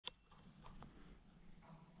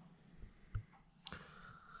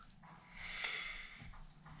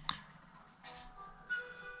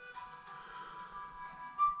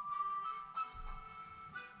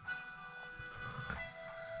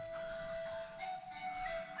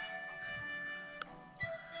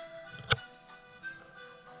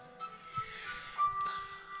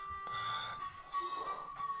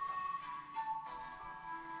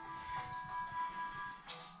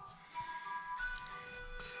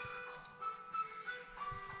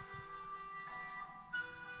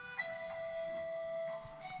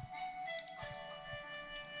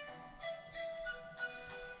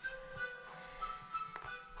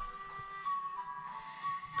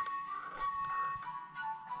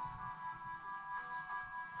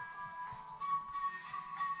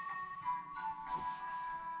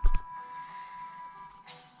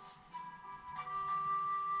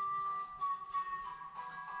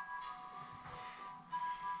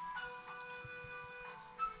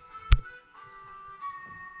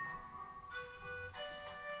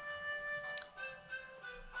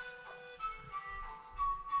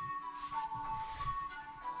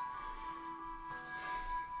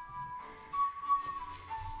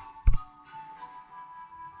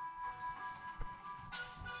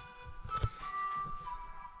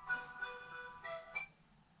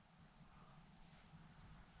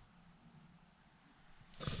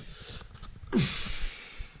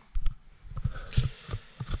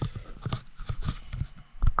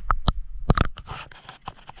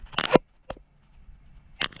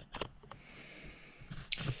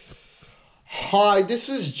Hi, this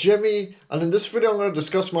is Jimmy, and in this video I'm going to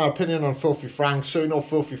discuss my opinion on Filthy Frank. So you know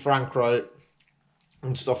Filthy Frank, right?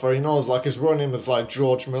 And stuff, right? You know, like his real name is like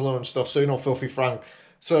George Miller and stuff. So you know Filthy Frank.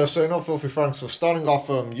 So you know Filthy Frank. So starting off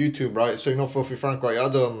YouTube, right? So you know Filthy Frank, right? He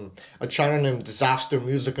had a channel named Disaster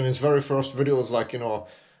Music, and his very first video was like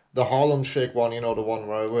the Harlem Shake one. You know the one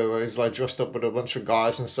right where he's like dressed up with a bunch of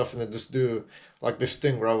guys and stuff, and they just do like this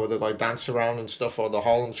thing, right, where they like dance around and stuff, or the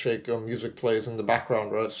Harlem Shake music plays in the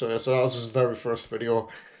background, right? So yeah, so that was his very first video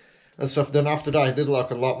and stuff. Then after that, he did like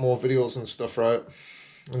a lot more videos and stuff, right?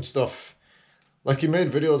 And stuff. Like he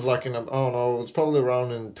made videos like in I don't know, it was probably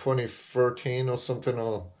around in 2013 or something,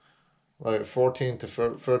 or like 13 to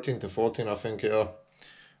 14, I think, yeah,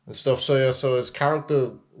 and stuff. So yeah, so his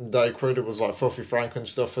character that he created was like Filthy Frank and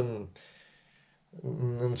stuff, and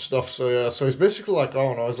stuff. So yeah, so he's basically like I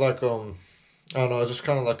don't know, it's like I don't know, it's just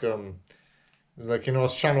kind of like you know,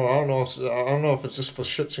 his channel. I don't know if it's just for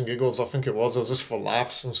shits and giggles. I think it was. It was just for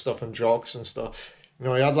laughs and stuff and jokes and stuff. You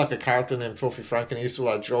know, he had like a character named Filthy Frank, and he used to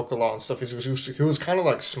like joke a lot and stuff. He was kind of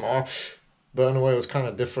like smart, but in a way, it was kind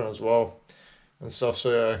of different as well and stuff.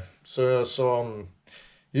 So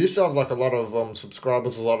he used to have like a lot of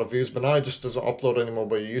subscribers, a lot of views, but now he just doesn't upload anymore.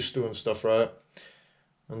 But he used to and stuff, right?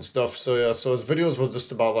 And stuff. So yeah, so his videos were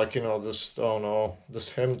just about like just I don't know,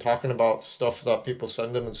 just him talking about stuff that people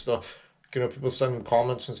send him and stuff. You know, people send him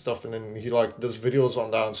comments and stuff, and then he like does videos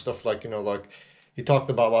on that and stuff. Like like he talked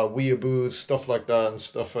about like weeaboos, stuff like that and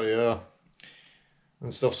stuff. Yeah,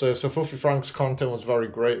 and stuff. So Filthy Frank's content was very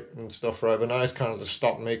great and stuff, right? But now he's kind of just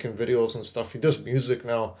stopped making videos and stuff. He does music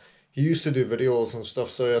now. He used to do videos and stuff.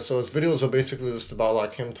 So yeah, so his videos are basically just about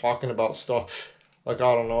like him talking about stuff. Like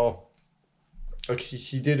I don't know, like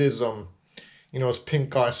he did his his pink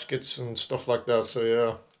guy skits and stuff like that. So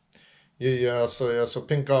yeah. So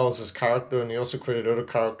Pink Guy was his character, and he also created other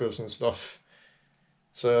characters and stuff.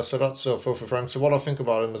 So yeah, so that's Filthy Frank. So what I think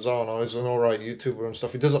about him is, I don't know, he's an alright YouTuber and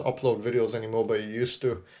stuff. He doesn't upload videos anymore, but he used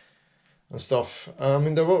to and stuff. I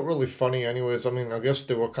mean, they weren't really funny, anyways. I mean, I guess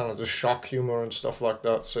they were kind of just shock humor and stuff like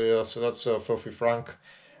that. So yeah, so that's Filthy Frank,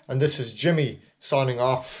 and this is Jimmy signing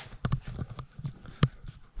off.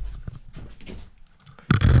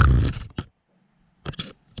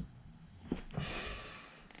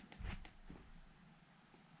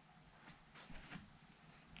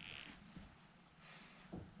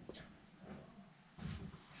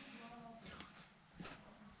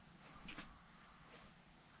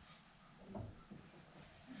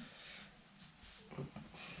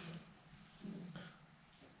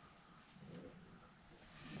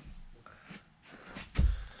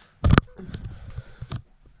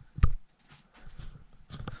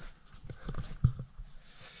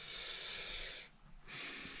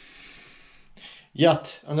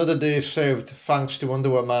 Yet another day is saved thanks to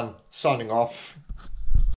Underwear Man signing off.